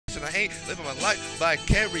and I ain't living my life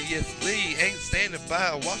vicariously. Ain't standing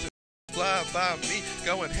by watching fly by me,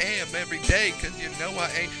 going ham every day, cause you know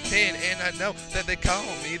I ain't 10, and I know that they call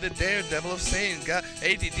me the daredevil of sin. Got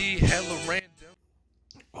ADD, hella random.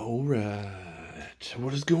 Alright,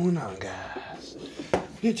 what is going on, guys?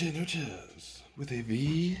 Nintendo Tugs with a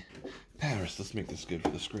V Paris. Let's make this good for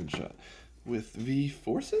the screenshot. With V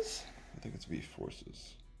Forces? I think it's V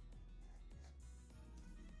Forces.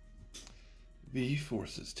 V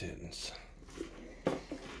Forces tins.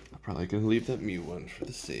 I'm probably gonna leave that Mew one for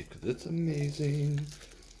the safe because it's amazing.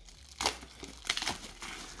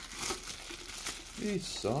 These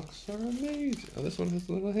socks are amazing. Oh, this one has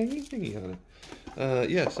a little hangy thingy on it.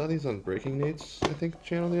 Yeah, I saw these on Breaking Nate's, I think,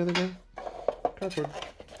 channel the other day. Cardboard.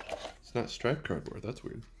 It's not striped cardboard. That's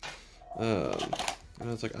weird. And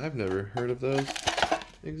I was like, I've never heard of those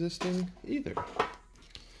existing either.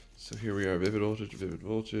 So here we are, Vivid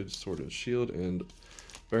Voltage, Sword and Shield, and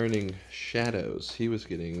Burning Shadows. He was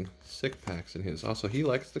getting sick packs in his. Also, he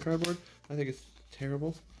likes the cardboard. I think it's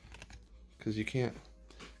terrible because you can't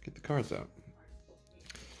get the cards out.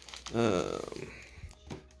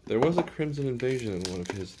 There was a Crimson Invasion in one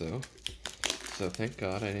of his, though. So thank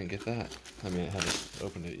God I didn't get that. I mean, I haven't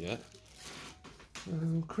opened it yet.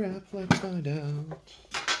 Oh crap, let's find out.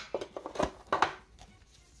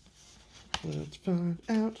 Let's find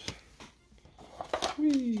out.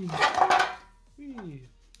 Whee! Whee!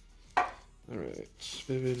 Alright,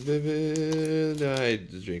 Vivid. I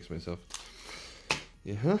just jinxed myself.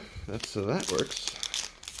 Yeah, so that works.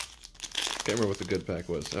 Can't remember what the good pack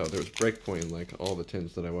was. Oh, there was Breakpoint in like all the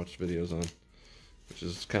tins that I watched videos on. Which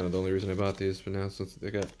is kind of the only reason I bought these, but now since they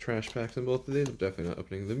got trash packs in both of these, I'm definitely not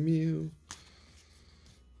opening the Mew.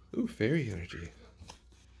 Ooh, Fairy Energy.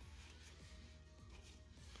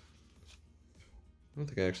 I don't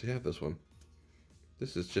think I actually have this one.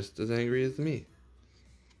 This is just as angry as me.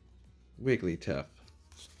 Wigglytuff.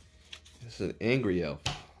 This is an angry elf.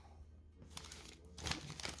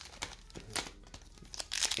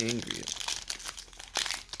 Angry elf.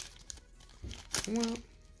 Well.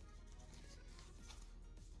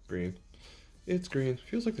 Green. It's green.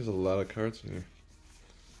 Feels like there's a lot of cards in here.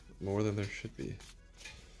 More than there should be.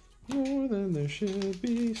 More than there should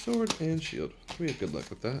be. Sword and Shield. We have good luck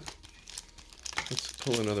with that. Let's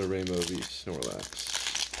pull another Rainbow V Snorlax.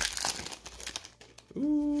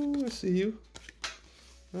 Ooh, I see you.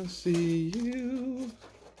 I see you.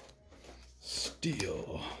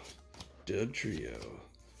 Steel. Dead Trio.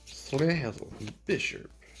 Slazzle.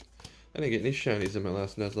 Bishop. I didn't get any shinies in my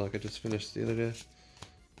last Nuzlocke I just finished the other day.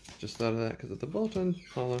 Just thought of that because of the Bolton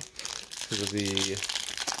Holo. Because of the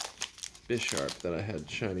Bisharp that I had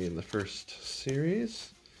shiny in the first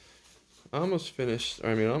series. I almost finished,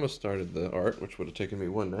 almost started the art, which would have taken me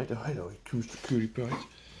one night. Oh, I know, it comes to cootie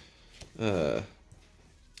pies.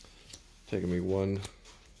 Taken me one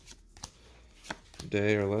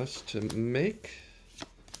day or less to make.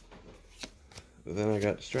 But then I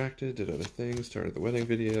got distracted, did other things, started the wedding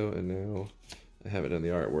video, and now I haven't done the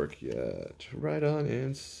artwork yet. Right on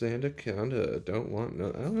in Sandaconda. I don't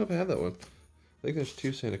know if I have that one. I think there's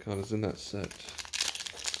two Sandacondas in that set.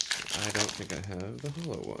 I don't think I have the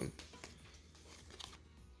holo one.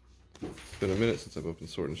 It's been a minute since I've opened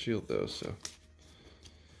Sword and Shield though, so.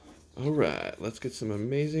 Alright, let's get some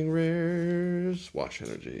amazing rares. Wash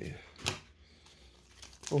Energy.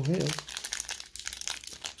 Oh, hell.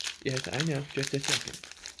 Yes, I know. Just a second.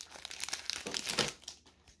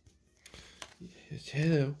 Yes,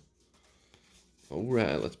 hello.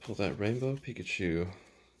 Alright, let's pull that Rainbow Pikachu.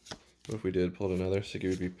 What if we did pull another? Siggy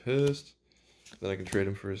would be pissed. Then I can trade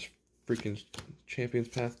him for his freaking Champion's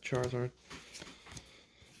Path Charizard.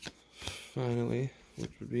 Finally,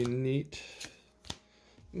 which would be neat.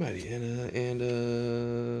 Mighty Anna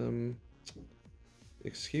and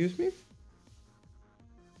excuse me?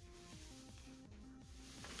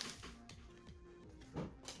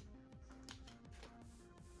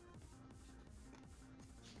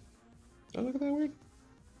 Oh, look at that weird.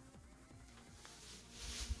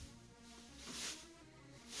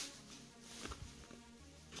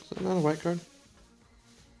 Is that not a white card?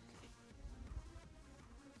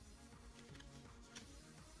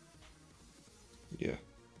 Yeah,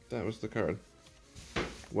 that was the card.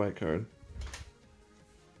 White card.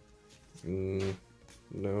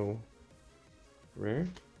 No. Rare?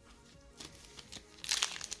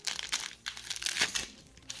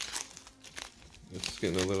 It's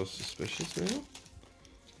getting a little suspicious now.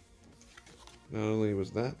 Not only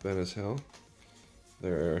was that bad as hell,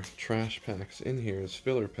 there are trash packs in here as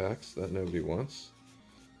filler packs that nobody wants.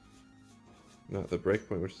 Not the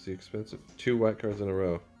Breakpoint, which is the expensive. 2 white cards in a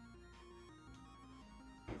row.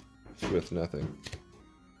 With nothing.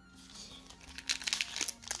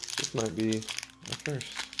 This might be a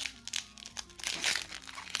first.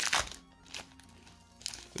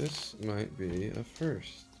 This might be a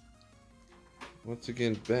first. Once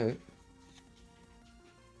again, bent.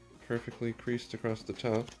 Perfectly creased across the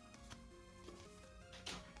top.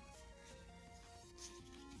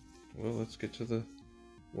 Well, let's get to the,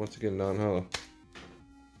 once again, non-holo.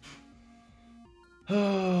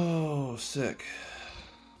 Oh, sick.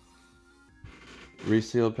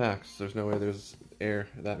 Resealed packs. There's no way there's air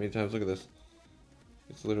that many times. Look at this.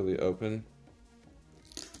 It's literally open.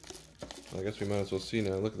 I guess we might as well see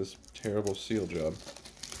now. Look at this terrible seal job.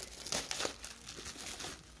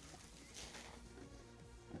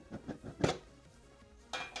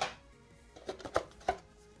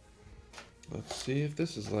 Let's see if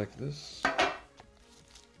this is like this.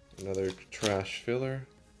 Another trash filler.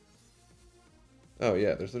 Oh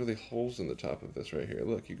yeah, there's literally holes in the top of this right here.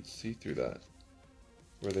 Look, you can see through that.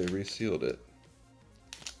 Where they resealed it.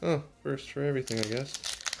 Oh, first for everything, I guess.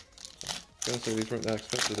 I was gonna say these weren't that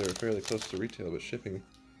expensive. They were fairly close to retail, but shipping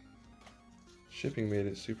made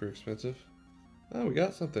it super expensive. Oh, we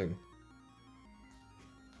got something.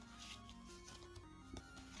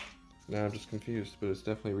 Now I'm just confused, but it's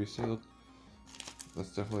definitely resealed. That's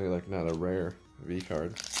definitely like not a rare V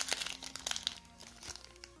card.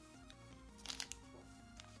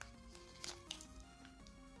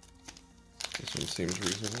 This one seems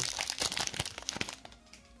reasonable.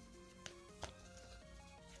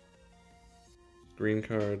 Green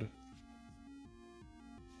card.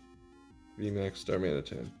 VMAX Star Mana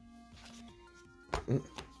 10.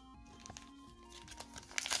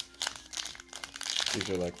 These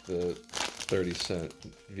are like the 30-cent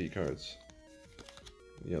V cards.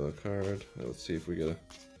 Yellow card. Let's see if we get a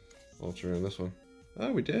ultra in this one.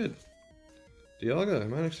 Oh, we did. Dialga. I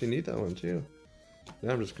might actually need that one too.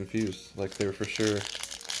 Now I'm just confused. Like they were for sure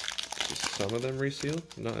just some of them resealed,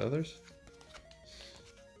 not others.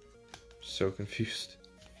 So confused.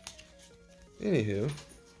 Anywho,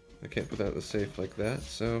 I can't put that in the safe like that,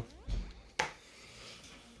 so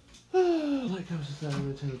like I was just out of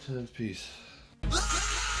the 10 times piece.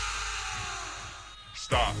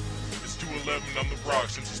 Stop. It's 211 on the rock.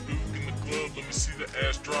 Since a spook in the club, let me see the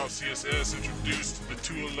ass drop. CSS introduced to the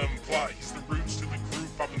 211 plot. He's the roots to the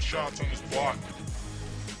group, popping shots on his block.